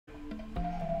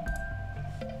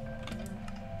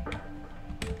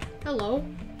Hello.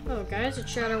 Hello guys, it's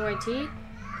Shadow YT.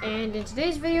 And in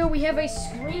today's video we have a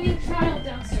screaming child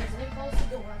downstairs. Let me close the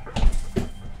door.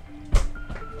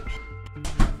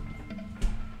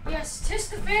 Yes, 'tis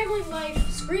the family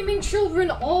life. Screaming children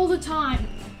all the time.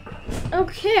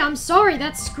 Okay, I'm sorry,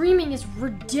 that screaming is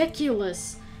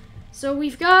ridiculous. So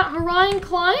we've got HORION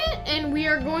client, and we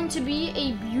are going to be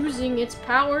abusing its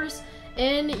powers.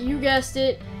 And you guessed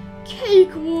it,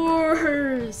 Cake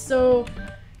Wars! So,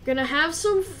 gonna have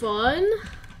some fun.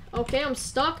 Okay, I'm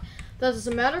stuck. That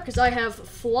doesn't matter, because I have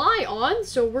Fly on,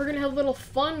 so we're gonna have a little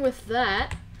fun with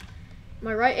that. Am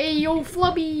I right? Hey, yo,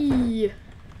 Flubby!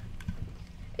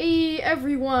 Hey,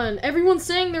 everyone. Everyone's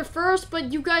saying they're first,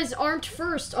 but you guys aren't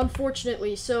first,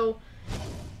 unfortunately, so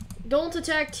don't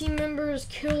attack team members,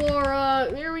 kill Aura.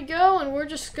 There we go, and we're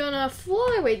just gonna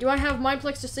fly. Wait, do I have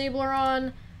Mindplex Disabler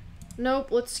on? Nope,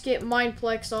 let's get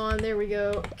Mindplex on. There we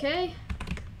go. Okay.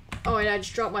 Oh, and I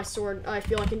just dropped my sword. I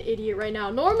feel like an idiot right now.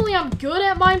 Normally, I'm good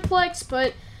at Mindplex,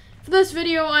 but for this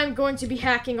video, I'm going to be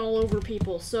hacking all over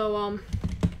people. So,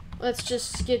 let's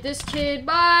just get this kid.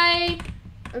 Bye!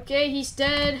 Okay, he's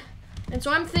dead. And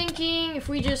so I'm thinking if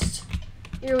we just...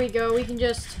 Here we go, we can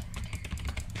just...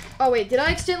 Oh, wait, did I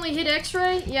accidentally hit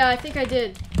X-ray? Yeah, I think I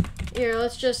did. Here,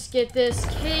 let's just get this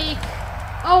cake.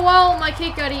 Oh, well, my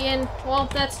cake got eaten. Well,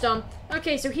 that's dumb.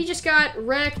 Okay, so he just got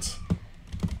wrecked.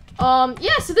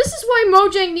 Yeah, so this is why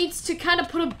Mojang needs to kind of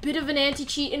put a bit of an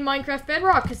anti-cheat in Minecraft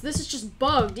Bedrock, because this is just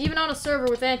bugged. Even on a server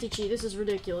with anti-cheat, this is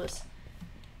ridiculous.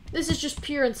 This is just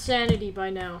pure insanity by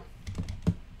now.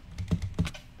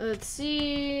 Let's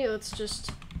see, let's just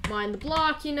mine the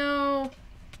block, you know.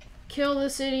 Kill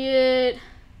this idiot.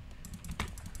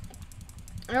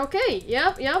 Okay,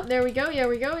 yep, there we go,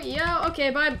 yeah,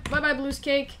 okay, bye-bye, Blue's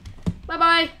Cake.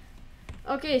 Bye-bye.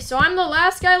 Okay, so I'm the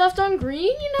last guy left on green,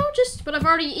 you know, but I've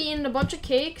already eaten a bunch of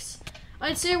cakes.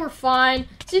 I'd say we're fine.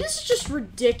 See, this is just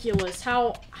ridiculous,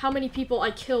 how many people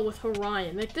I kill with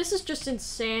HORION. Like, this is just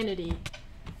insanity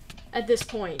at this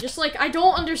point. Just, like, I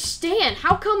don't understand.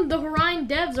 How come the HORION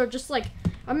devs are just, like,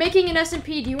 I'm making an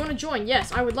SMP, do you want to join?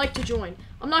 Yes, I would like to join.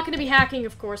 I'm not going to be hacking,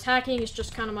 of course. Hacking is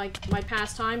just kind of my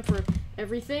pastime for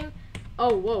everything.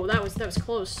 Oh, whoa, that was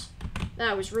close.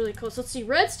 That was really close. Let's see,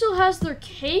 red still has their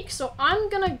cake, so I'm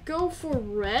gonna go for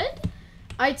red.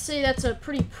 I'd say that's a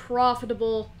pretty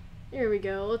profitable... Here we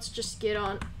go, let's just get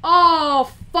on.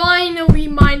 Oh, finally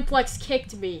Mindplex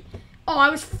kicked me. Oh,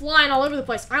 I was flying all over the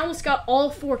place. I almost got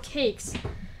all 4 cakes.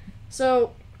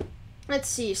 So, let's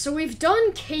see. So we've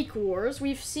done Cake Wars.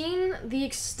 We've seen the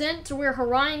extent to where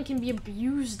HORION can be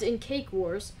abused in Cake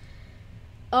Wars.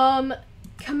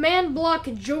 Command block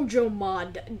JoJo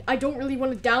mod. I don't really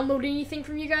want to download anything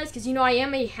from you guys because, you know, I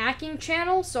am a hacking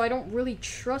channel, so I don't really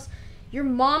trust. Your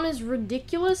mom is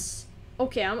ridiculous.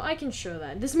 Okay, I can show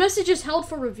that. This message is held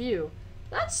for review.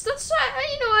 That's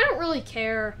you know, I don't really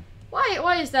care.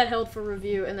 Why is that held for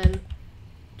review? And then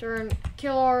turn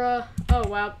kill aura. Oh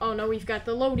wow. Oh no, we've got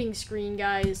the loading screen,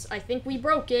 guys. I think we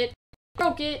broke it.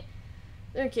 Okay.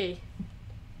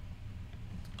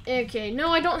 Okay, no,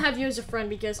 I don't have you as a friend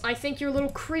because I think you're a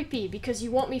little creepy because you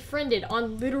want me friended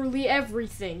on literally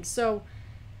everything, so,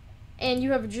 and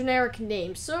you have a generic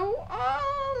name, so,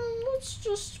 let's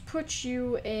just put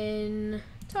you in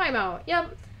timeout.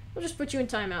 Yep, we'll just put you in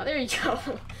timeout. There you go.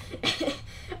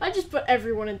 I just put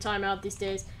everyone in timeout these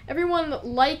days. Everyone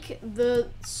like the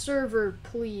server,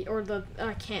 please, or the,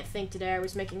 I can't think today, I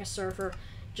was making a server.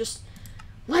 Just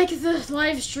like the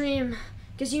live stream,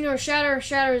 because, you know,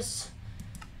 Shatter's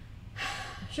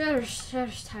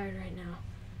tired right now.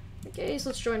 Okay, so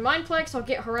let's join Mindplex. I'll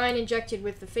get HORION injected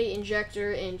with the Fate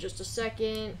Injector in just a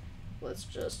second. Let's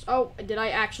just... Oh, did I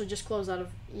actually just close out of...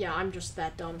 Yeah, I'm just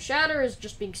that dumb. Shatter is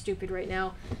just being stupid right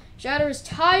now. Shatter is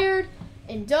tired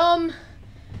and dumb.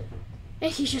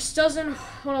 And he just doesn't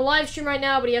want to live stream right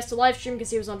now, but he has to live stream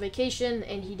because he was on vacation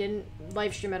and he didn't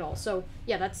live stream at all. So,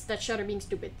 yeah, that's Shatter being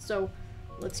stupid. So,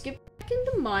 let's get back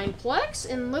into Mindplex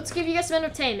and let's give you guys some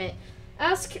entertainment.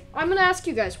 I'm gonna ask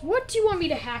you guys, what do you want me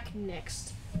to hack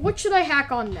next? What should I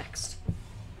hack on next?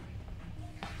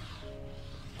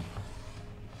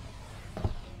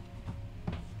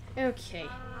 Okay.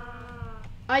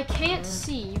 I can't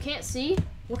see. You can't see?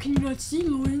 What can you not see,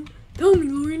 Lauren? Tell me,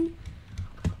 Lauren.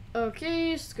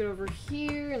 Okay, let's get over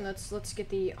here and let's get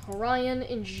the HORION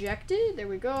injected. There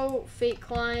we go. Fate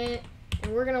client.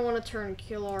 And we're gonna want to turn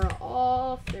kill aura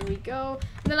off. There we go.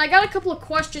 And then I got a couple of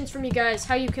questions from you guys,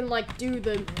 how you can, like, do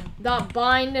the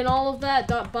 .bind and all of that.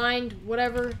 .bind,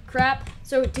 whatever crap.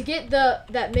 So to get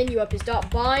that menu up is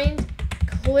 .bind,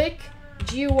 click,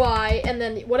 GUI, and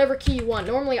then whatever key you want.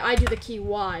 Normally I do the key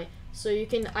Y. So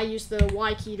I use the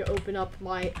Y key to open up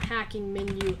my hacking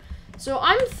menu. So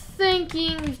I'm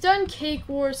thinking we've done Cake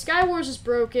Wars. Sky Wars is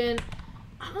broken.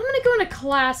 I'm gonna go into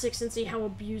Classics and see how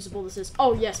abusable this is.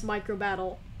 Oh, yes, Micro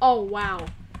Battle. Oh, wow.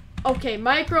 Okay,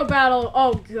 Micro Battle.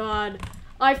 Oh, God.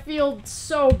 I feel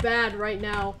so bad right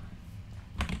now.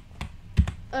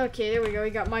 Okay, there we go. We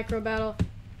got Micro Battle.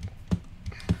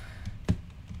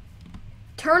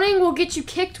 Turning will get you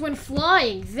kicked when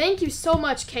flying. Thank you so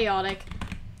much, Chaotic.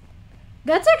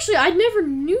 That's actually, I never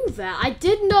knew that. I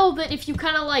did know that if you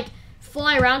kind of, like,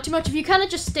 fly around too much, if you kind of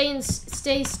just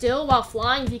stay still while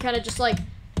flying, if you kind of just, like,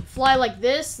 fly like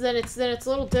this, then it's a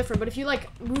little different. But if you,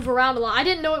 like, move around a lot, I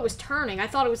didn't know it was turning. I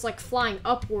thought it was, like, flying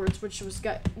upwards, which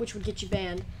would get you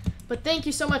banned. But thank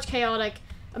you so much, Chaotic.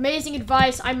 Amazing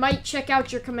advice. I might check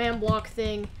out your command block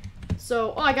thing.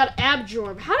 So, oh, I got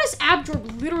Abjorb. How does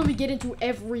Abjorb literally get into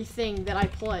everything that I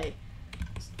play?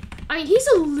 I mean, he's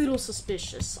a little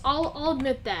suspicious. I'll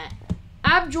admit that.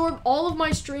 Abjorb, all of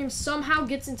my streams, somehow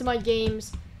gets into my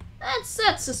games.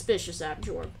 That's suspicious,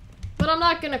 Abjorb. But I'm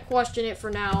not gonna question it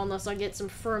for now unless I get some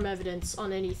firm evidence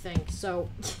on anything. So,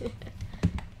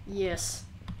 yes.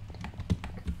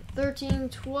 13,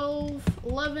 12,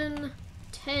 11,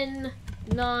 10,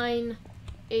 9,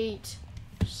 8,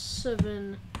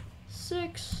 7,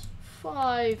 6,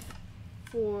 5,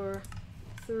 4,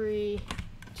 3,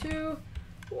 2,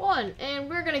 1. And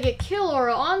we're gonna get Kill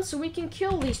Aura on so we can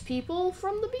kill these people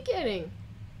from the beginning.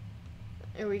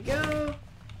 There we go.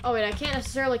 Oh wait, I can't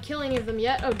necessarily kill any of them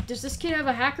yet. Oh, does this kid have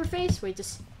a hacker face? Wait,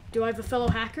 do I have a fellow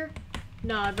hacker?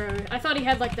 Nah, bro. I thought he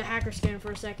had like the hacker skin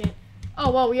for a second.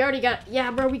 Oh, well, we already got,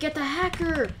 yeah, bro, we get the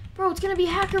hacker. Bro, it's gonna be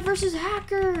hacker versus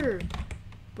hacker.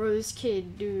 Bro, this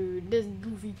kid, dude, this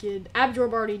goofy kid.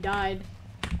 Abjorb already died.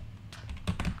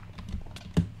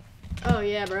 Oh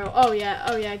yeah, bro. Oh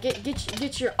yeah.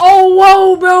 Get your. Oh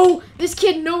whoa, bro. This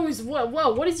kid knows what.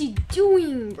 Whoa, what is he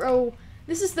doing, bro?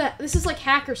 This is like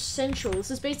Hacker Central. This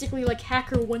is basically like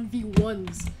Hacker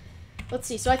 1v1s. Let's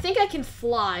see. So I think I can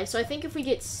fly. So I think if we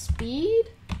get speed.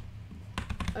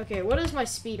 Okay, what is my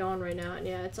speed on right now?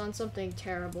 Yeah, it's on something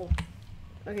terrible.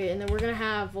 Okay, and then we're gonna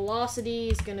have velocity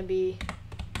is gonna be.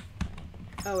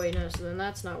 Oh wait, no. So then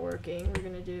that's not working. We're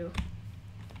gonna do.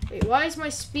 Wait, why is my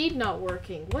speed not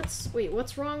working? What's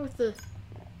wrong with the...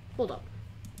 Hold up.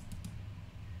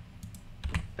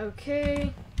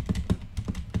 Okay.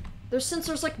 Since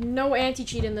there's like no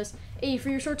anti-cheat in this. Hey, for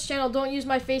your shorts channel, don't use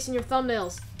my face in your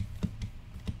thumbnails.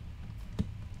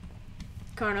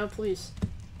 Carno, please.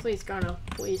 Please, Carno,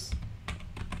 please.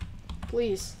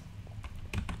 Please.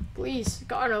 Please,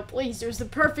 Carno, please. There's the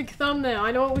perfect thumbnail.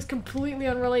 I know it was completely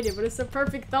unrelated, but it's the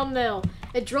perfect thumbnail.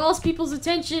 It draws people's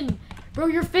attention. Bro,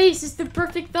 your face is the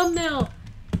perfect thumbnail.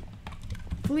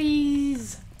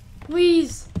 Please.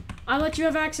 Please. I'll let you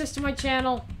have access to my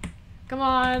channel. Come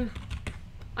on.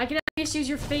 I can at least use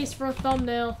your face for a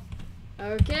thumbnail.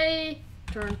 Okay.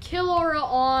 Turn Kill Aura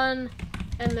on.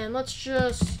 And then let's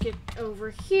just get over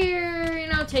here. You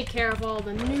know, take care of all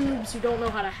the noobs who don't know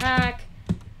how to hack.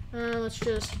 Let's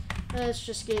just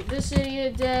get this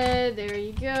idiot dead. There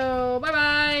you go.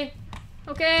 Bye-bye.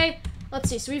 Okay. Let's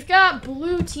see, so we've got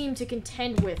blue team to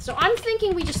contend with. So I'm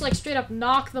thinking we just like straight up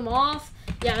knock them off.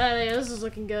 Yeah, this is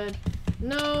looking good.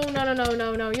 No,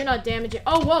 you're not damaging.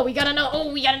 Oh, whoa, we got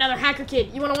another hacker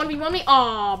kid. You wanna 1v1 me?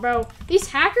 Aw, bro. These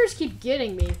hackers keep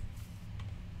getting me.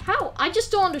 How? I just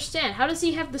don't understand. How does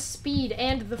he have the speed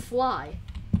and the fly?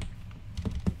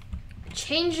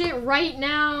 Change it right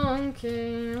now.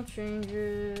 Okay, I'll change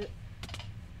it.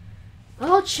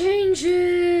 I'll change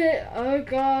it! I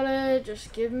got it.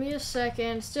 Just give me a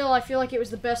second. Still, I feel like it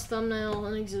was the best thumbnail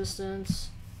in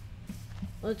existence.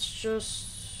 Let's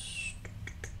just...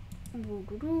 I'll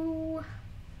go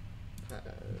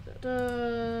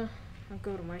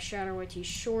to my Shadow YT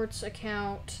Shorts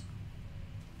account.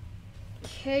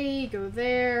 Okay, go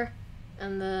there.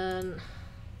 And then...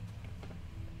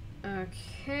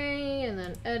 Okay, and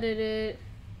then edit it.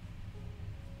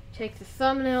 Take the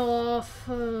thumbnail off.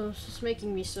 Oh, this is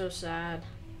making me so sad.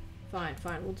 Fine,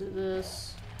 we'll do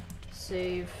this.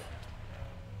 Save.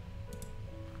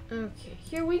 Okay,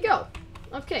 here we go.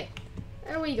 Okay,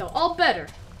 there we go. All better.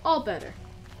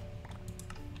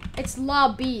 It's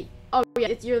La Beat. Oh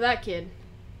yeah, you're that kid.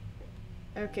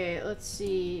 Okay, let's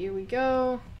see. Here we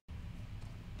go.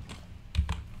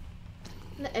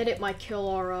 I'm gonna edit my Kill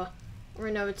Aura.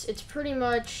 Or no, it's pretty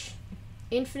much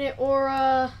Infinite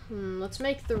Aura. Let's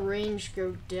make the range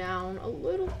go down a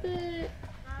little bit.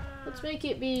 Let's make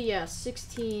it be, yeah,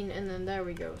 16, and then there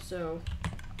we go. So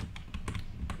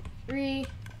 3,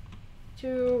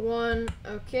 2, 1.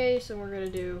 Okay, so we're gonna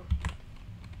do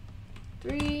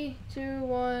 3, 2,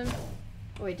 1.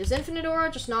 Oh, wait, does Infinite Aura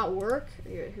just not work?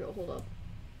 Here, hold up.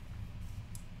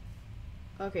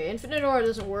 Okay, infinite aura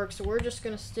doesn't work, so we're just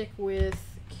gonna stick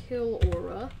with kill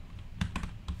aura.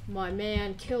 My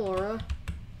man, kill aura.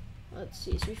 Let's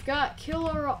see, so we've got kill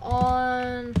aura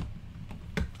on.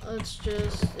 Let's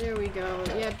just, there we go.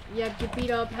 Yep, get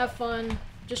beat up, have fun.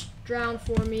 Just drown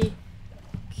for me.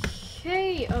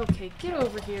 Okay, get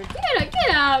over here.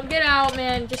 Get out,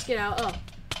 man. Just get out.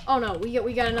 Oh no, we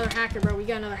got another hacker, bro. We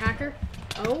got another hacker.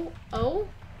 Oh.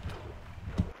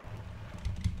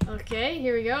 Okay,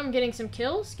 here we go. I'm getting some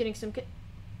kills.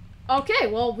 Okay,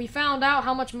 well, we found out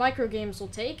how much micro games will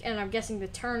take, and I'm guessing the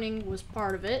turning was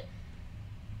part of it.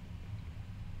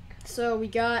 So we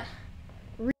got.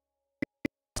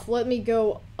 Let me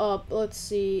go up. Let's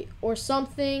see, or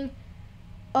something.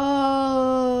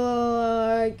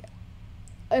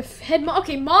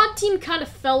 Okay, mod team kind of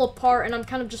fell apart, and I'm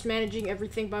kind of just managing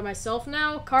everything by myself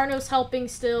now. Carno's helping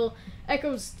still.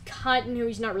 Echo's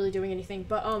he's not really doing anything,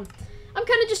 but I'm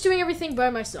kind of just doing everything by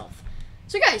myself.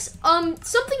 So guys,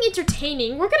 something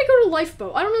entertaining. We're gonna go to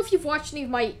Lifeboat. I don't know if you've watched any of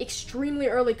my extremely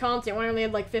early content when I only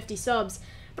had like 50 subs,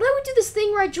 but I would do this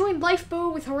thing where I joined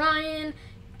Lifeboat with HORION,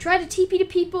 try to TP to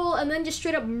people, and then just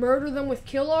straight up murder them with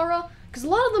kill aura. Because a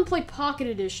lot of them play Pocket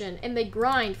Edition, and they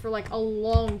grind for, like, a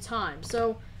long time.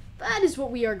 So, that is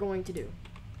what we are going to do.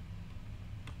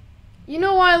 You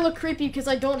know why I look creepy? Because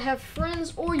I don't have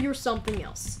friends, or you're something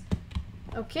else.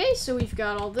 Okay, so we've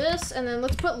got all this, and then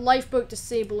let's put Lifeboat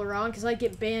Disabler on, because I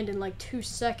get banned in, like, 2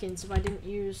 seconds if I didn't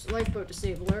use Lifeboat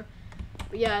Disabler.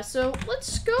 But yeah, so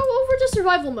let's go over to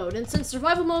survival mode, and since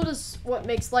survival mode is what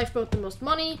makes Lifeboat the most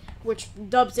money, which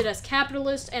dubs it as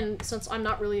capitalist, and since I'm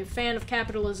not really a fan of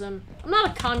capitalism, I'm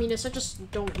not a communist, I just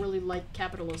don't really like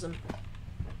capitalism.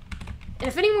 And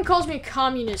if anyone calls me a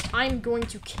communist, I'm going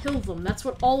to kill them. That's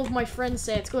what all of my friends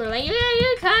say. It's they're like, yeah,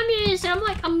 you're a communist, and I'm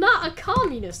like, I'm not a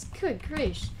communist.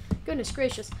 Goodness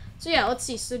gracious. So yeah, let's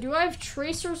see, so do I have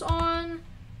tracers on?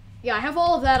 Yeah, I have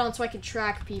all of that on so I can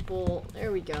track people.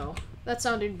 There we go. That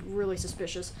sounded really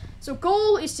suspicious. So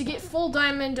goal is to get full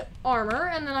diamond armor,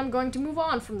 and then I'm going to move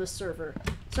on from this server.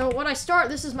 So what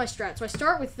this is my strat. So I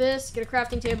start with this, get a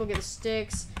crafting table, get the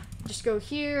sticks, just go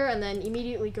here, and then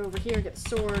immediately go over here, get the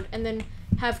sword, and then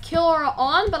have kill aura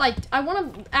on, but I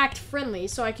want to act friendly,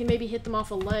 so I can maybe hit them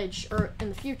off a ledge or in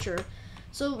the future.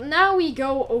 So now we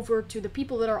go over to the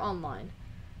people that are online.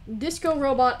 Disco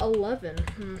Robot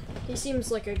 11. He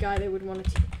seems like a guy they would want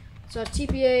to... So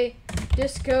TPA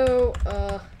Disco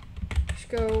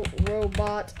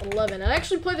Robot 11. I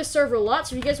actually play this server a lot,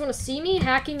 so if you guys want to see me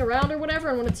hacking around or whatever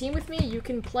and want to team with me, you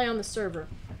can play on the server.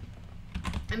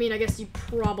 I mean, I guess you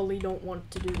probably don't want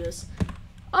to do this.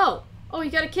 Oh, you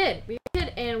got a kid. We got a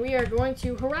kid, and we are going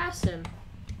to harass him.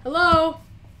 Hello?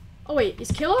 Oh wait,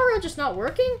 is kill aura just not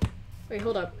working? Wait,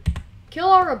 hold up. Kill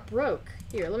aura broke.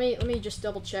 Here, let me just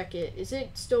double check it. Is it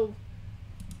still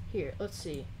here? Let's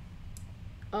see.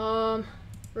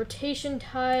 Rotation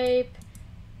type.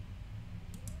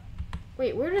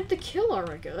 Wait, where did the kill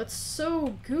aura go? That's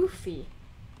so goofy.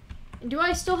 And do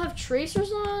I still have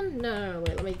tracers on? No,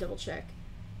 wait, let me double check.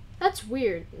 That's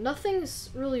weird. Nothing's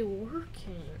really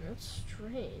working. That's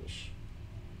strange.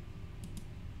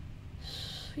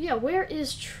 Yeah, where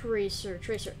is Tracer?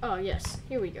 Oh, yes.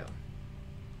 Here we go.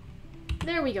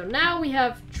 There we go. Now we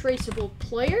have traceable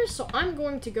players, so I'm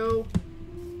going to go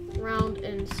around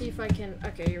and see if I can...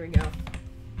 Okay, here we go.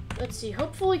 Let's see.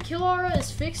 Hopefully kill aura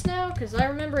is fixed now, because I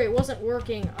remember it wasn't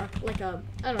working like I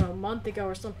don't know, a month ago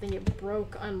or something. It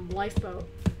broke on Lifeboat.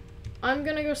 I'm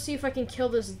gonna go see if I can kill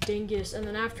this dingus, and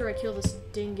then after I kill this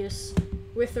dingus,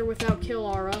 with or without kill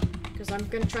aura, because I'm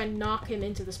gonna try and knock him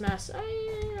into this mess.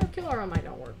 Kill aura might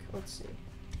not work. Let's see.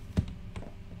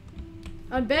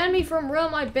 Unban me from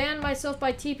Realm. I banned myself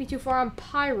by TP too far. I'm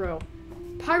Pyro.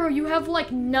 Pyro, you have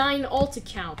like 9 alt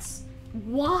accounts.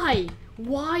 Why?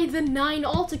 Why the 9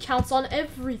 alt accounts on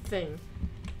everything?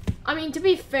 I mean, to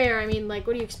be fair, I mean, like,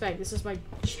 what do you expect? This is my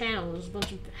channel. There's a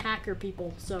bunch of hacker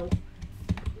people, so...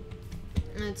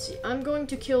 Let's see. I'm going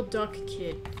to kill Duck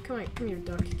Kid. Come here,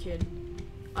 Duck Kid.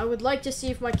 I would like to see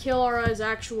if my kill aura is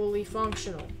actually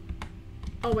functional.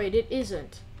 Oh, wait, it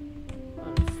isn't.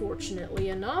 Unfortunately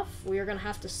enough, we are gonna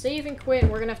have to save and quit,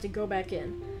 and we're gonna have to go back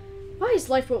in. Why is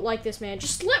Lifeboat like this, man?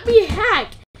 Just let me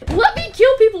hack! Let me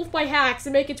kill people with my hacks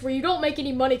and make it to where you don't make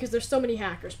any money because there's so many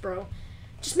hackers, bro.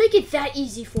 Just make it that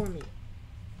easy for me.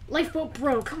 Lifeboat,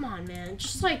 bro, come on, man.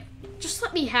 Just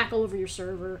let me hack all over your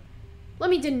server. Let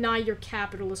me deny your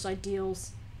capitalist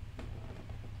ideals.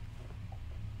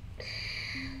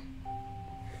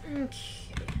 Okay.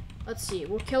 Let's see.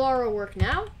 Will kill aura work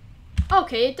now?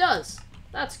 Okay, it does.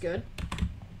 That's good.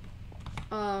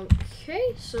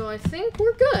 Okay, so I think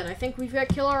we're good. I think we've got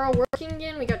Killara working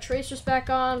again. We got Tracers back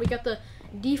on. We got the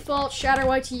default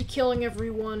Shadow IT killing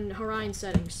everyone Horion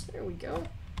settings. There we go.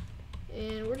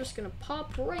 And we're just gonna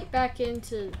pop right back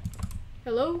into...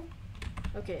 Hello?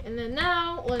 Okay, and then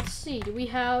now, let's see. Do we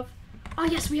have... Oh,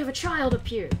 yes, we have a child up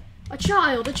here. A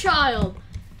child!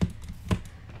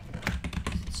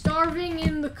 Starving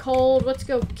in the cold. Let's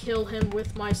go kill him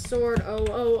with my sword.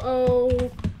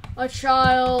 Oh. A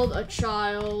child.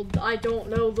 I don't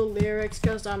know the lyrics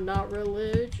because I'm not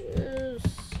religious.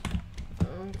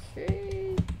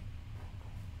 Okay.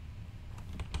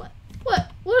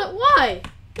 What? Why?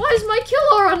 Why is my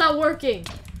Killara not working?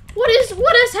 What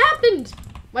has happened?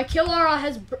 My Killara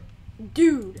has...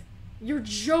 Dude, you're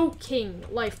joking,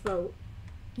 Lifeboat.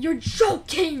 You're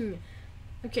joking!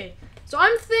 Okay, so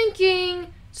I'm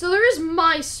thinking... So there is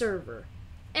my server.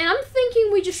 And I'm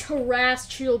thinking we just harass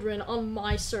children on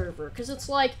my server. Because it's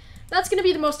like, that's going to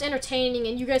be the most entertaining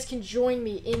and you guys can join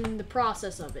me in the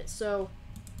process of it. So...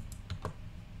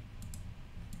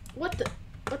 What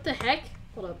the heck?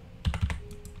 Hold up.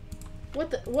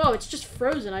 Whoa, it's just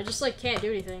frozen. I just, like, can't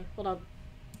do anything. Hold up.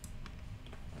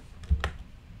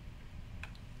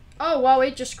 Oh, wow,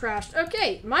 it just crashed.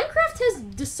 Okay, Minecraft has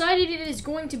decided it is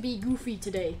going to be goofy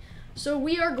today. So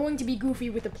we are going to be goofy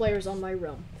with the players on my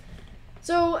realm.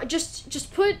 So,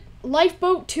 just put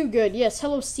Lifeboat Too Good. Yes,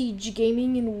 hello Siege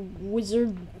Gaming and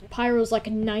Wizard Pyro's like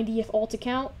a 90th alt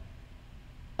account.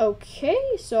 Okay,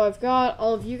 so I've got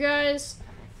all of you guys.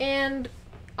 And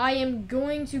I am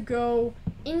going to go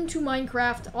into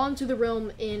Minecraft onto the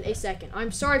realm in a second.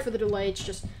 I'm sorry for the delay. It's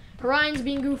just Horion's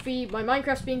being goofy, my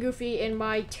Minecraft's being goofy, and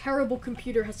my terrible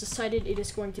computer has decided it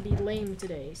is going to be lame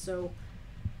today. So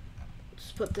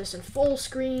let's put this in full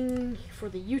screen for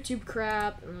the YouTube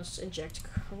crap. And let's inject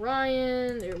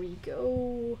Horion. There we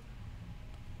go.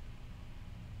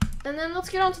 And then let's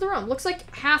get onto the realm. Looks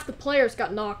like half the players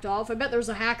got knocked off. I bet there's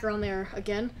a hacker on there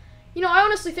again. You know, I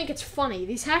honestly think it's funny.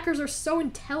 These hackers are so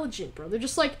intelligent, bro. They're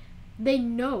just like, they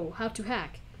know how to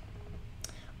hack.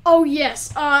 Oh,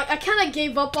 yes. I kind of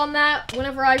gave up on that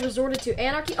whenever I resorted to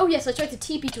anarchy. Oh, yes, I tried to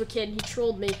TP to a kid and he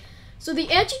trolled me. So the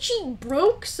anti-cheat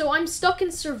broke, so I'm stuck in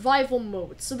survival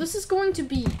mode. So this is going to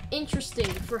be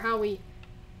interesting for how we,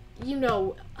 you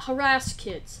know, harass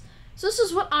kids. So this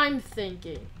is what I'm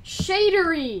thinking.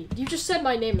 Shadery! You just said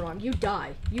my name wrong. You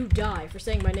die. You die for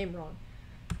saying my name wrong.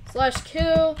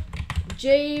 /kill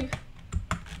Jabe.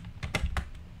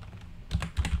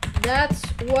 That's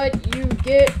what you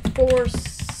get for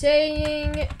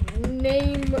saying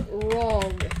name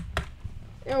wrong.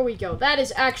 There we go. That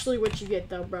is actually what you get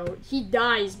though, bro. He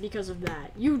dies because of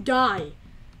that. You die.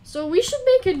 So we should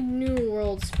make a new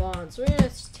world spawn. So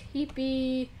it's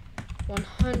TP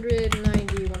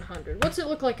 190 100. What's it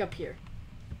look like up here?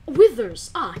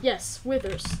 Withers. Ah, yes,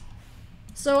 withers.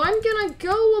 So I'm gonna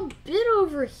go a bit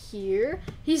over here.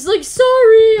 He's like,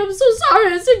 sorry, I'm so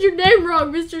sorry, I said your name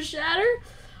wrong, Mr. Shatter.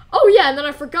 Oh yeah, and then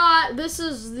I forgot, this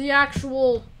is the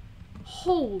actual,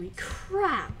 holy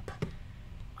crap.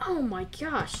 Oh my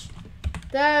gosh.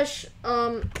 Dash,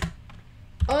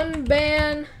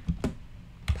 unban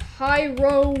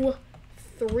pyro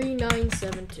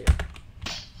 3972.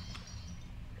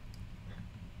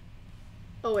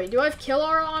 Oh wait, do I have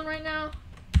Killara on right now?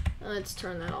 Let's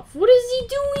turn that off. What is he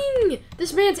doing?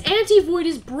 This man's anti-void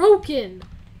is broken.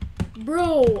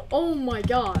 Bro, oh my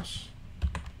gosh.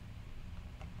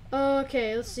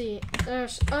 Okay, let's see.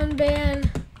 There's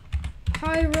unban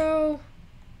pyro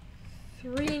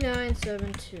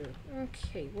 3972.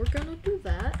 Okay, we're gonna do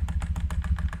that.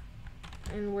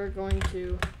 And we're going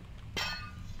to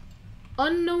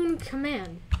unknown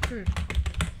command.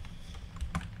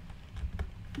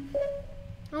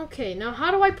 Okay, now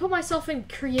how do I put myself in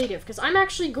creative? Because I'm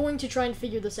actually going to try and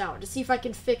figure this out to see if I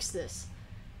can fix this.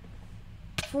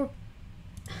 For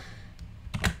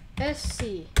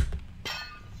SC.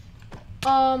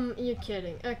 You're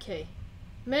kidding. Okay.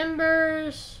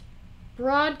 Members,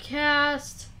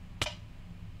 broadcast.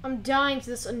 I'm dying to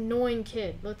this annoying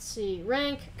kid. Let's see.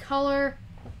 Rank, color.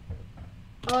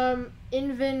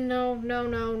 Invin,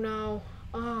 no.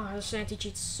 Oh, this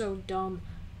anti-cheat's so dumb.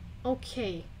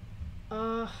 Okay.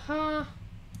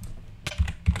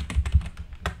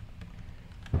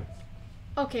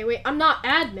 Okay, wait, I'm not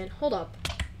admin. Hold up.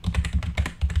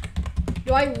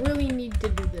 Do I really need to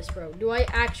do this, bro? Do I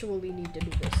actually need to do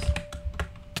this?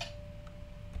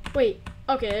 Wait,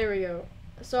 okay, there we go.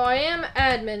 So I am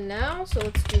admin now, so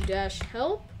let's do dash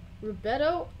help.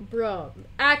 Rubetto, bro.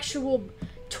 Actual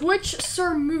Twitch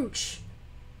Sir Mooch.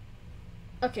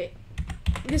 Okay.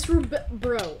 This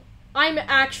bro. I'm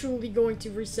actually going to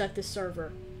reset this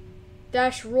server.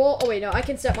 dash roll. Oh wait, no, I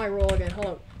can set my roll again. Hold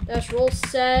on. Dash roll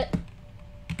set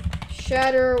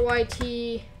shatter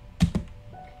YT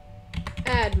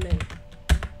admin.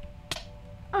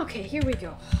 Okay, here we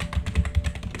go.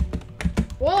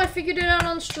 Well, I figured it out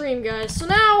on stream, guys. So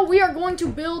now we are going to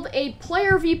build a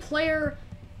player v player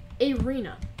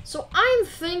arena. So I'm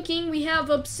thinking we have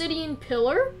obsidian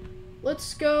pillar.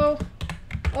 Let's go.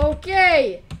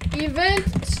 Okay,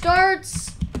 event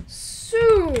starts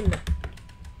soon.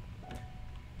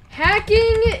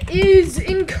 Hacking is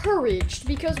encouraged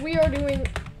because we are doing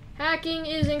hacking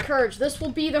is encouraged. This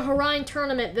will be the HORION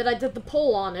tournament that I did the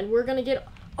poll on, and we're gonna get.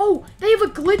 Oh, they have a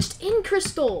glitched in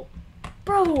crystal,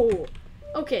 bro.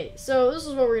 Okay, so this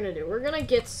is what we're gonna do. We're gonna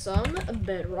get some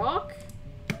bedrock.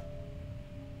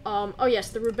 Oh yes,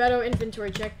 the Rubetto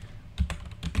inventory check.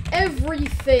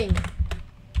 Everything.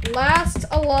 Last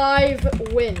alive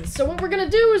wins. So what we're gonna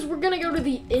do is we're gonna go to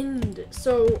the end.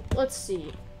 So let's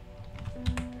see.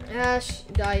 Hash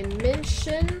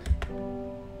dimension.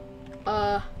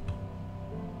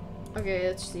 Okay,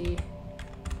 let's see.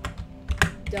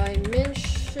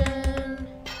 Dimension.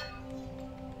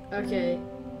 Okay.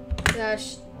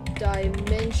 Dash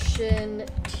dimension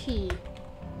T.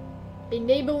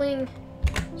 Enabling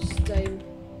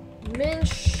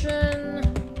dimension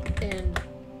and.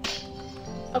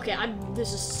 Okay,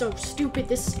 this is so stupid.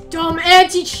 This is dumb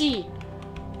anti-cheat.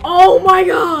 Oh my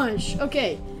gosh.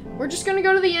 Okay, we're just gonna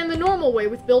go to the end the normal way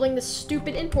with building this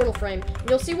stupid in portal frame. And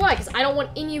you'll see why, because I don't want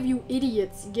any of you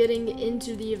idiots getting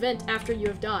into the event after you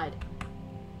have died.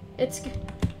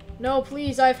 No,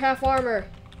 please, I have half armor.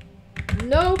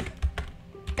 Nope.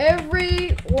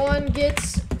 Everyone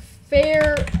gets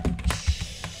fair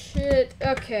shit.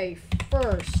 Okay,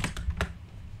 first.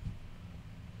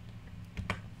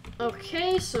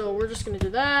 Okay, so we're just gonna do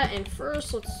that, and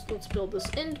first let's build this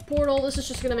end portal. This is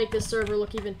just gonna make this server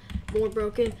look even more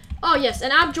broken. Oh yes,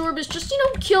 and Abjorb is just, you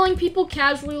know, killing people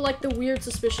casually like the weird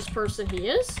suspicious person he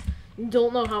is.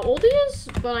 Don't know how old he is,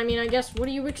 but I mean, I guess, what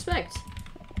do you expect?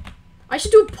 I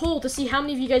should do a poll to see how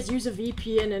many of you guys use a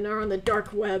VPN and are on the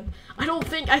dark web. I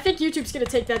think YouTube's gonna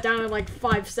take that down in like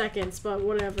 5 seconds, but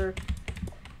whatever.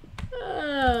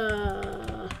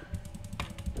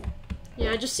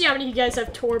 Yeah, just see how many of you guys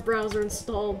have Tor browser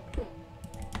installed.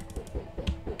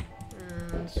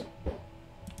 And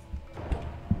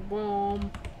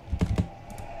boom.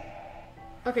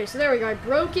 Okay, so there we go. I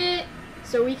broke it,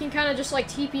 so we can kind of just like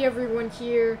TP everyone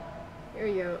here. There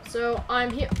you go. So I'm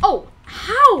here. Oh,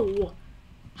 how?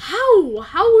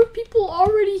 How are people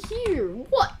already here?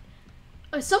 What?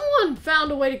 Someone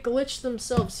found a way to glitch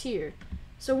themselves here.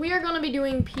 So we are going to be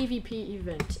doing PvP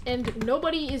event, and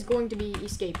nobody is going to be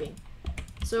escaping.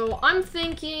 So I'm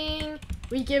thinking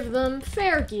we give them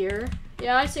fair gear.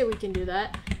 Yeah, I say we can do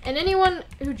that. And anyone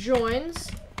who joins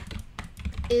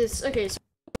is... Okay, so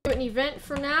we'll do an event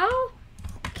for now.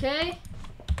 Okay.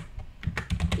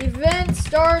 Event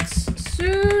starts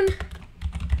soon.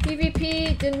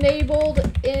 PvP enabled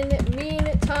in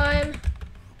meantime.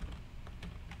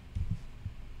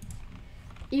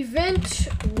 Event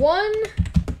 1.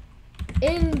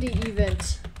 End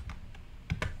event.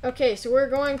 Okay, so we're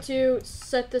going to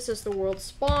set this as the world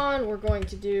spawn. We're going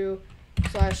to do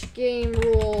 /game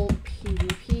rule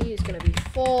PvP is going to be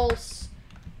false.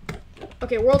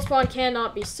 Okay, world spawn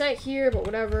cannot be set here, but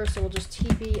whatever. So we'll just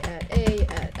TP at A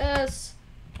at S.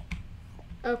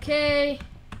 Okay,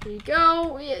 here you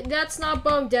go. That's not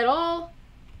bugged at all.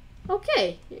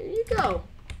 Okay, here you go.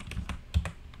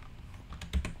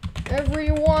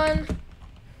 Everyone,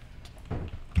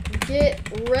 get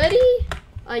ready,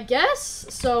 I guess.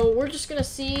 So we're just gonna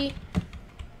see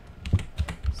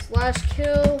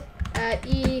 /kill at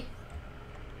E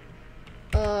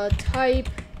type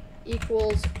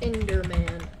equals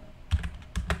Enderman.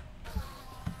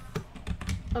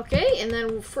 Okay, and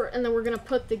then we're gonna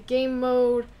put the game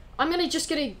mode. I'm gonna just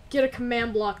get a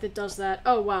command block that does that.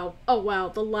 Oh wow,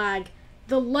 the lag.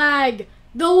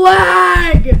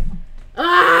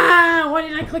 Ah! Why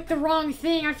did I click the wrong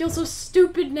thing? I feel so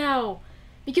stupid now.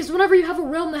 Because whenever you have a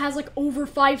realm that has like over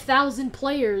 5,000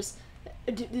 players,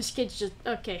 this kid's just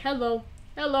okay. Hello,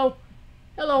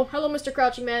 Mr.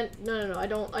 Crouching Man. No, I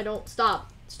don't.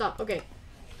 Stop. Okay,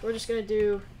 we're just gonna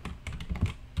do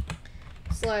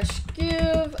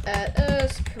 /give at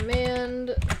S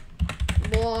command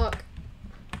block,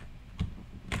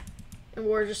 and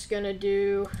we're just gonna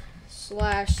do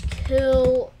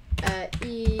 /kill at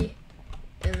E,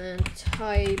 and then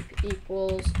type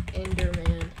equals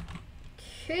Enderman.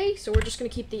 Okay, so we're just gonna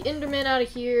keep the Enderman out of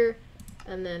here,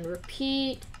 and then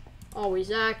repeat,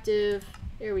 always active.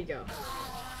 There we go.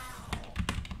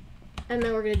 And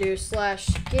then we're gonna do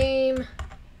 /game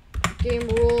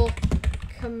rule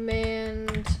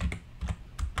command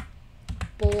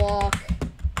block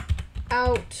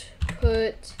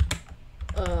output.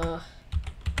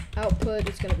 Output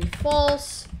is gonna be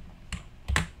false.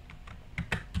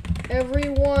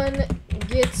 Everyone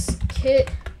gets kit.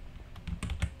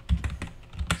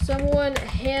 Someone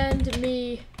hand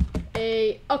me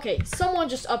a... Okay, someone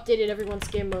just updated everyone's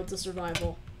game mode to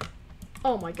survival.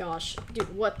 Oh my gosh.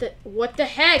 Dude, what the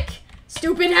heck?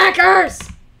 Stupid hackers!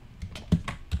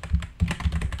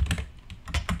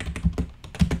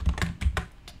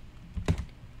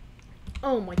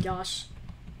 Oh my gosh.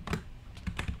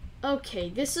 Okay,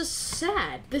 this is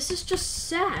sad. This is just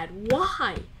sad.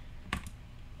 Why?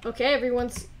 Okay,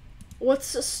 everyone's...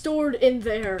 What's stored in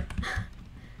there?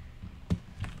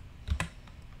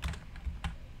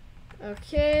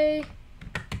 Okay.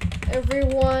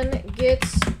 Everyone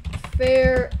gets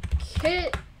fair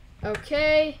kit.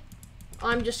 Okay.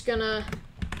 I'm just gonna...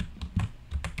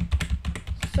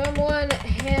 Someone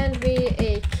hand me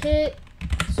a kit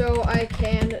so I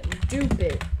can dupe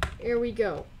it. Here we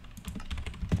go.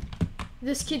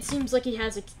 This kid seems like he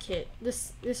has a kit.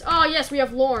 Oh yes, we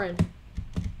have Lauren.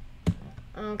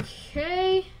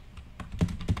 Okay.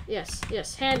 Yes.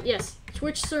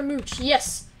 Twitch Sir Mooch.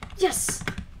 Yes.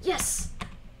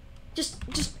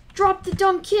 Just drop the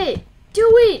dumb kit.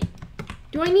 Do it.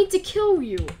 Do I need to kill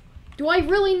you? Do I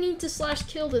really need to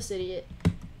 /kill this idiot?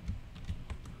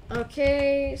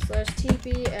 Okay.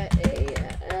 /TP at A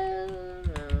at N.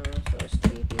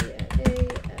 /TP at A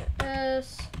at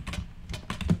S.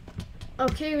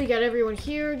 Okay, we got everyone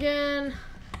here again.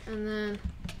 And then...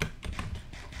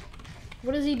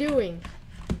 What is he doing?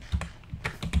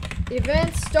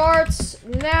 Event starts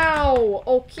now.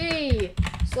 Okay.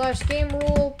 /game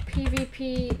rule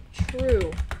PvP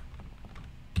true.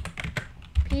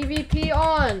 PvP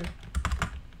on.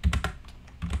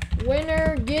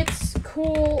 Winner gets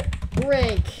cool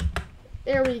rank.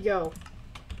 There we go.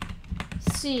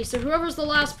 See, so whoever's the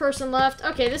last person left.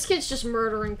 Okay, this kid's just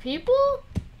murdering people.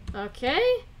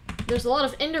 Okay. There's a lot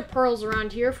of ender pearls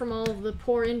around here from all of the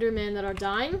poor endermen that are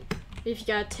dying. If you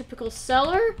got a typical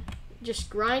seller, just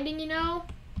grinding, you know.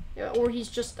 Or he's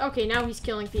just... Okay, now he's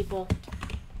killing people.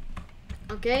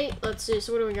 Okay, let's see.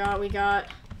 So what do we got? We got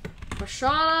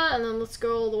Mashada, and then let's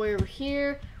go all the way over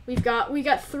here. We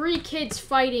got 3 kids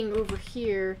fighting over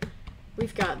here.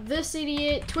 We've got this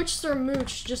idiot. Twitch Sir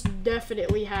Mooch just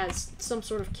definitely has some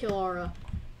sort of kill aura.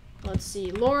 Let's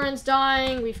see. Lauren's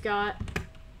dying. We've got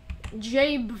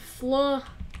Jabe Fla.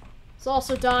 It's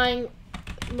also dying.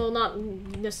 Well, not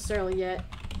necessarily yet.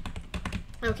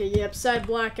 Okay, yep. Sad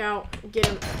blackout. Get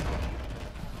him.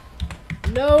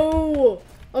 No.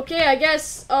 Okay, I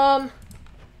guess. Last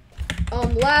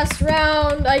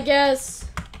round, I guess.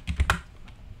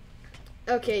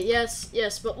 Okay,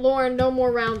 yes, but Lauren, no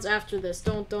more rounds after this.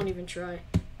 Don't even try.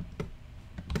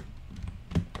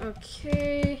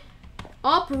 Okay.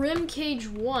 Op Rim Cage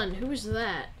 1. Who is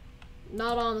that?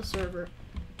 Not on the server.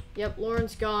 Yep,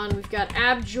 Lauren's gone. We've got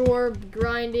Abjorb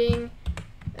grinding.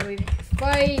 And we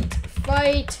fight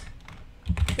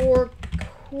for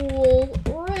cool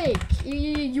rank.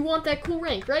 You want that cool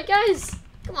rank, right, guys?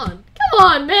 Come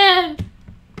on, man!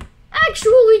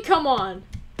 Actually, come on.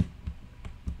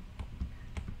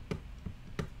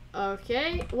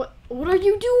 Okay, what are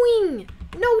you doing?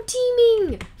 No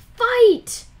teaming!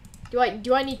 Fight! Do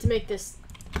I need to make this?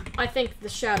 I think the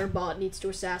Shatter bot needs to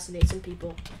assassinate some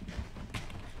people.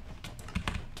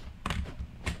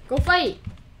 Go fight!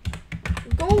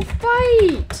 Go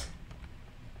fight!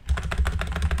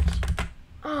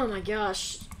 Oh my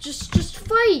gosh. Just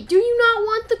fight! Do you not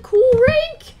want the cool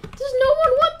rank? Does no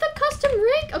one want the custom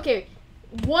rank? Okay,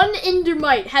 1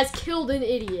 Endermite has killed an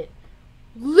idiot.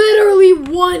 Literally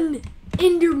 1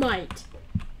 Endermite.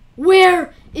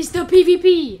 Where is the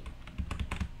PvP?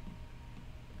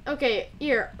 Okay,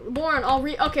 here, Lauren,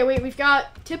 okay, wait, we've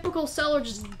got typical seller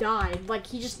just died. Like,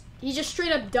 he just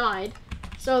straight up died.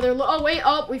 So they're, oh wait,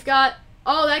 we've got,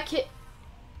 that kid.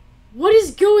 What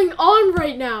is going on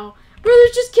right now? Bro,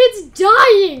 there's just kids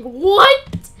dying.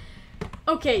 What?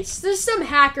 Okay, so there's some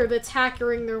hacker that's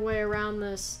hackering their way around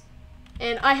this.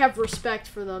 And I have respect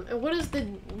for them. And what is the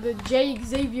J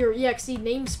Xavier EXE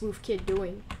name spoof kid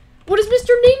doing? What is Mr.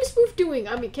 Name Spoof doing?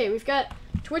 I mean, okay, we've got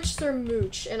Twitch Sir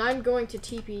Mooch, and I'm going to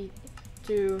TP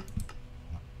to,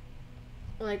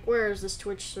 like, where is this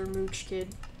Twitch Sir Mooch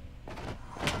kid?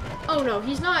 Oh no,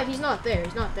 he's not there.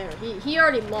 He's not there. He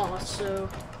already lost, so.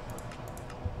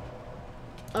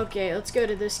 Okay, let's go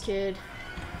to this kid.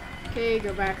 Okay,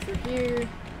 go back through here.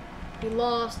 He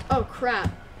lost. Oh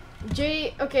crap.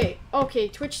 Okay,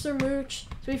 Twitch Sir Mooch.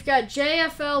 So we've got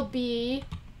JFLB,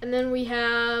 and then we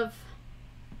have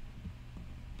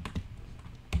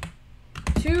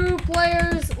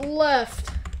players left.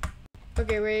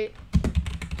 Okay, wait.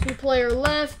 2 player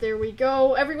left. There we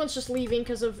go. Everyone's just leaving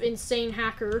because of insane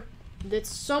hacker that's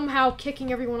somehow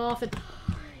kicking everyone off. And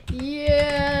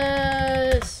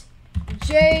yes,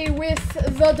 J with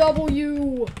the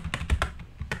W.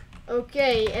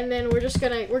 Okay, and then we're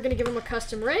gonna give him a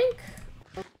custom rank.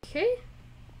 Okay.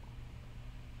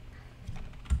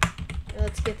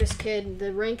 Let's get this kid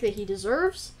the rank that he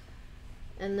deserves.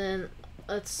 And then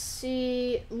let's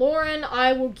see, Lauren,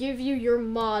 I will give you your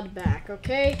mod back,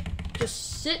 okay?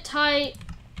 Just sit tight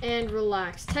and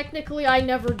relax. Technically, I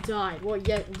never died. Well,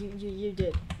 yeah, you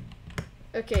did.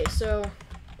 Okay, so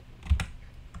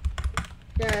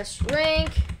dash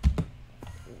rank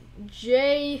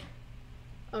J.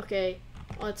 Okay,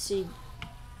 let's see.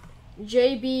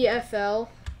 JBFL.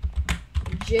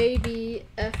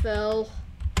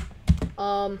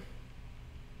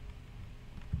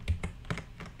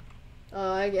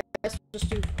 I guess just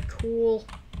do cool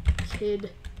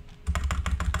kid.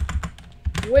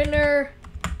 Winner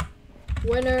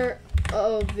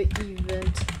of the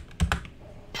event.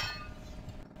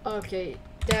 Okay,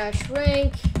 dash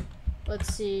rank.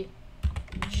 Let's see.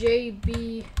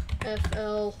 JBFL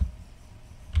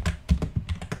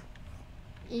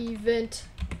event.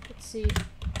 Let's see.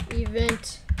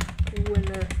 Event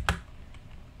winner.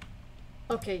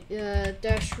 Okay,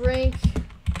 dash rank.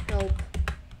 Help.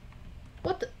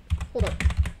 What the? Hold up.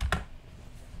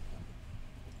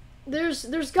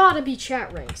 There's gotta be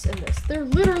chat ranks in this. There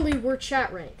literally were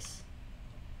chat ranks.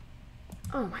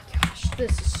 Oh my gosh,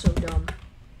 this is so dumb.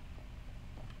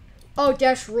 Oh,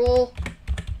 dash roll.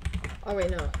 Oh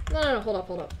wait, no,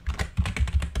 hold up.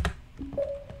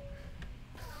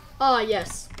 Ah,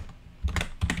 yes.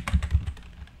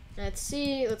 Let's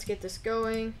see, let's get this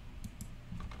going.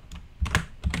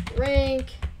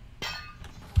 Rank.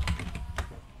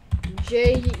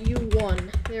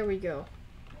 JU1. There we go.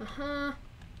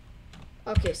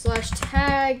 Okay, slash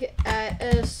tag at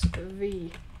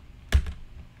SV.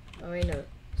 Oh wait, no.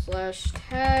 Slash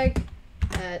tag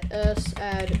at S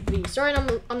add V. Sorry,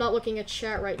 I'm not looking at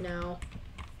chat right now.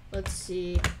 Let's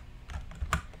see.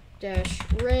 Dash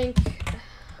rank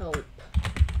help.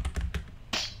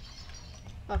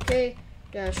 Okay,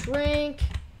 dash rank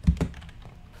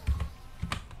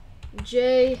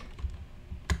JBFL.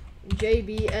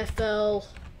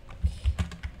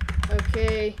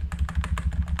 Okay,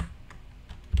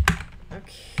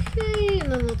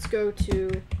 and then let's go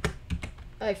to,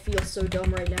 I feel so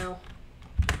dumb right now.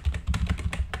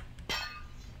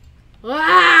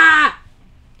 Ah!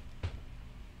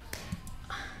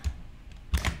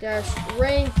 Dash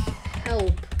rank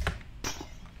help.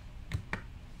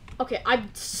 Okay, I'm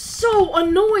so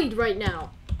annoyed right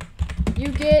now. You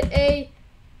get a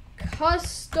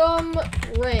custom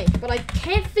rank, but I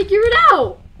can't figure it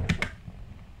out.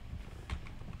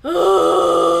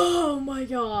 Oh my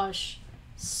gosh.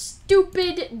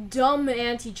 Stupid, dumb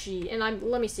anti-cheat. And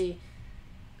let me see.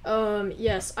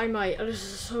 Yes, I might. Oh, this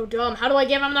is so dumb. How do I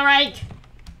give him the rank?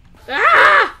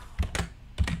 Ah!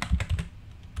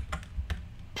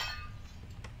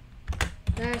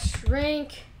 Dash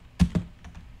rank.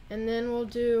 And then we'll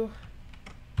do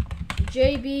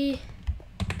JBFL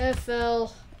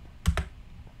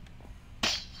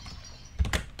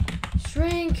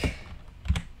rank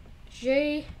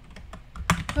J.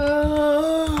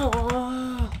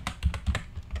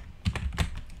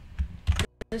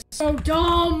 This is so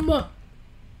dumb.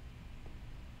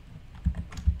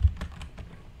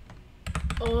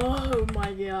 Oh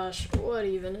my gosh, what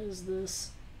even is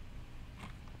this?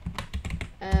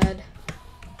 Add.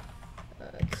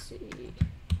 Let's see.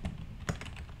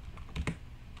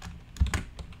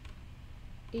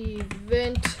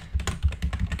 Event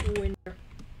winner.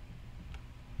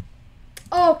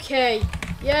 Okay,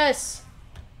 yes.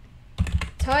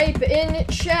 Type in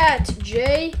chat,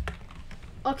 Jay.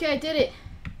 Okay, I did it.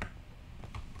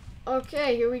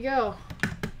 Okay, here we go.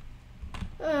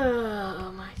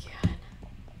 Oh my god.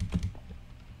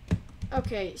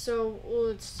 Okay, so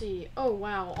let's see. Oh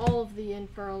wow, all of the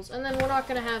end pearls. And then we're not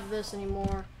gonna have this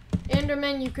anymore.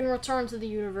 Enderman, you can return to the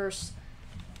universe.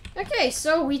 Okay,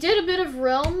 so we did a bit of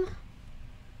Realm.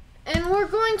 And we're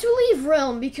going to leave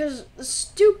Realm because the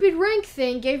stupid rank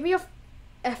thing gave me a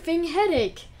effing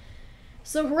headache.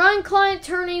 So Horion Client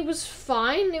Tourney was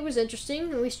fine. It was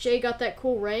interesting. At least Jay got that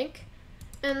cool rank.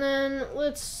 And then,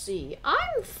 let's see.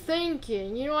 I'm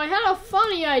thinking, you know, I had a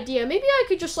funny idea. Maybe I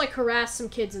could just, like, harass some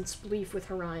kids in Spleef with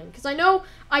Horion. Because I know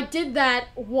I did that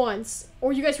once.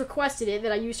 Or you guys requested it,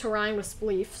 that I used Horion with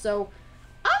Spleef. So,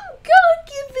 I'm gonna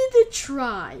give it a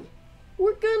try.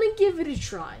 We're gonna give it a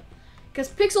try. Because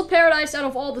Pixel Paradise, out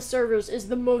of all the servers, is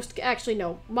the most... Actually,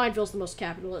 no. Mineville's the most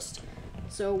capitalist.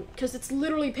 So, because it's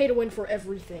literally pay to win for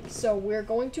everything. So, we're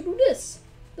going to do this.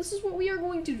 This is what we are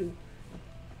going to do.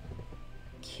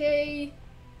 Okay.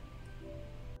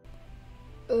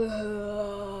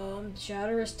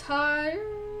 Chatter is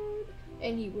tired.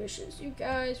 And he wishes you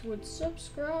guys would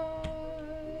subscribe.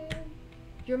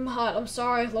 You're mod. I'm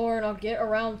sorry, Lauren. I'll get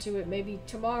around to it. Maybe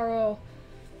tomorrow.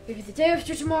 Maybe the day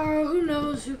after tomorrow. Who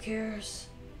knows? Who cares?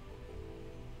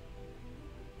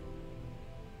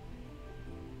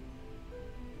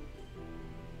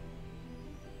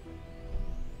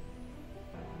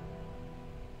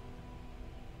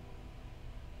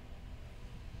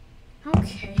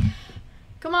 Okay.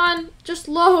 Come on. Just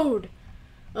load.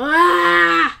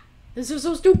 Ah! This is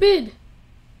so stupid.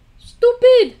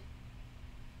 Stupid.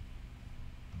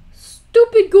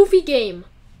 Stupid goofy game.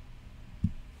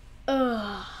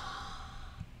 Oh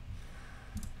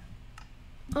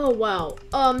wow.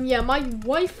 Yeah, my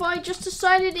Wi-Fi just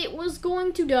decided it was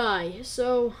going to die,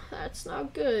 so that's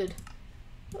not good.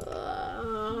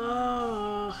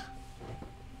 I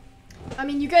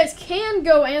mean, you guys can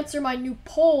go answer my new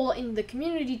poll in the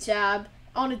community tab,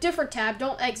 on a different tab.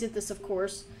 Don't exit this, of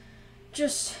course.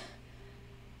 Just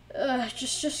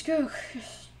go.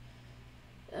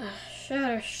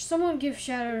 Shatter. Someone give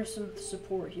Shatter some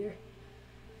support here.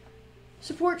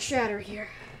 Support Shatter here.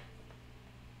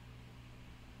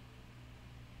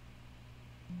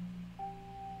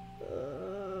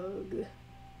 Ugh.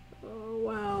 Oh,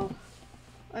 wow.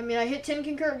 I mean, I hit 10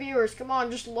 concurrent viewers. Come on,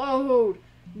 just load.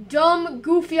 Dumb,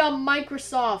 goofy on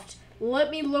Microsoft. Let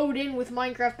me load in with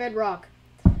Minecraft Bedrock.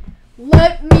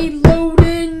 Let me load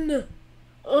in.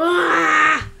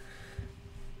 Ah!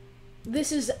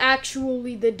 This is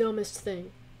actually the dumbest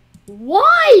thing.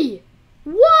 Why?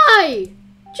 Why?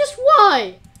 Just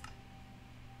why?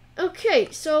 Okay,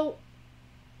 so...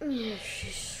 Yeah,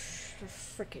 she's a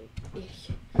freaking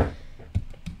idiot.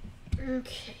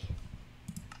 Okay.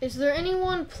 Is there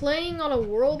anyone playing on a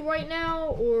world right now,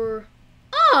 or...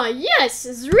 Ah, yes!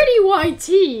 Zritty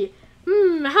YT!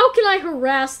 How can I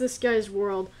harass this guy's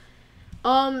world?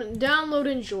 Download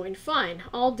and join. Fine.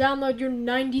 I'll download your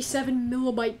 97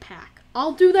 megabyte pack.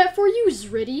 I'll do that for you,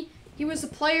 Zritty. He was a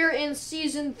player in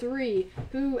Season 3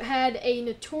 who had a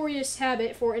notorious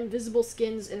habit for invisible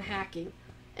skins and hacking.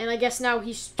 And I guess now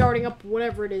he's starting up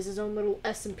whatever it is, his own little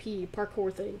SMP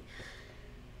parkour thing.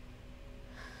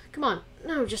 Come on.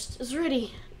 No, just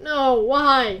Zritty. No,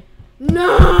 why?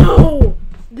 No!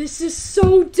 This is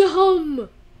so dumb!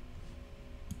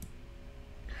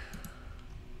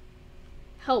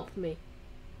 Help me.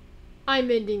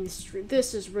 I'm ending the stream.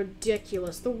 This is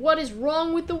ridiculous. What is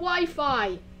wrong with the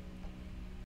Wi-Fi?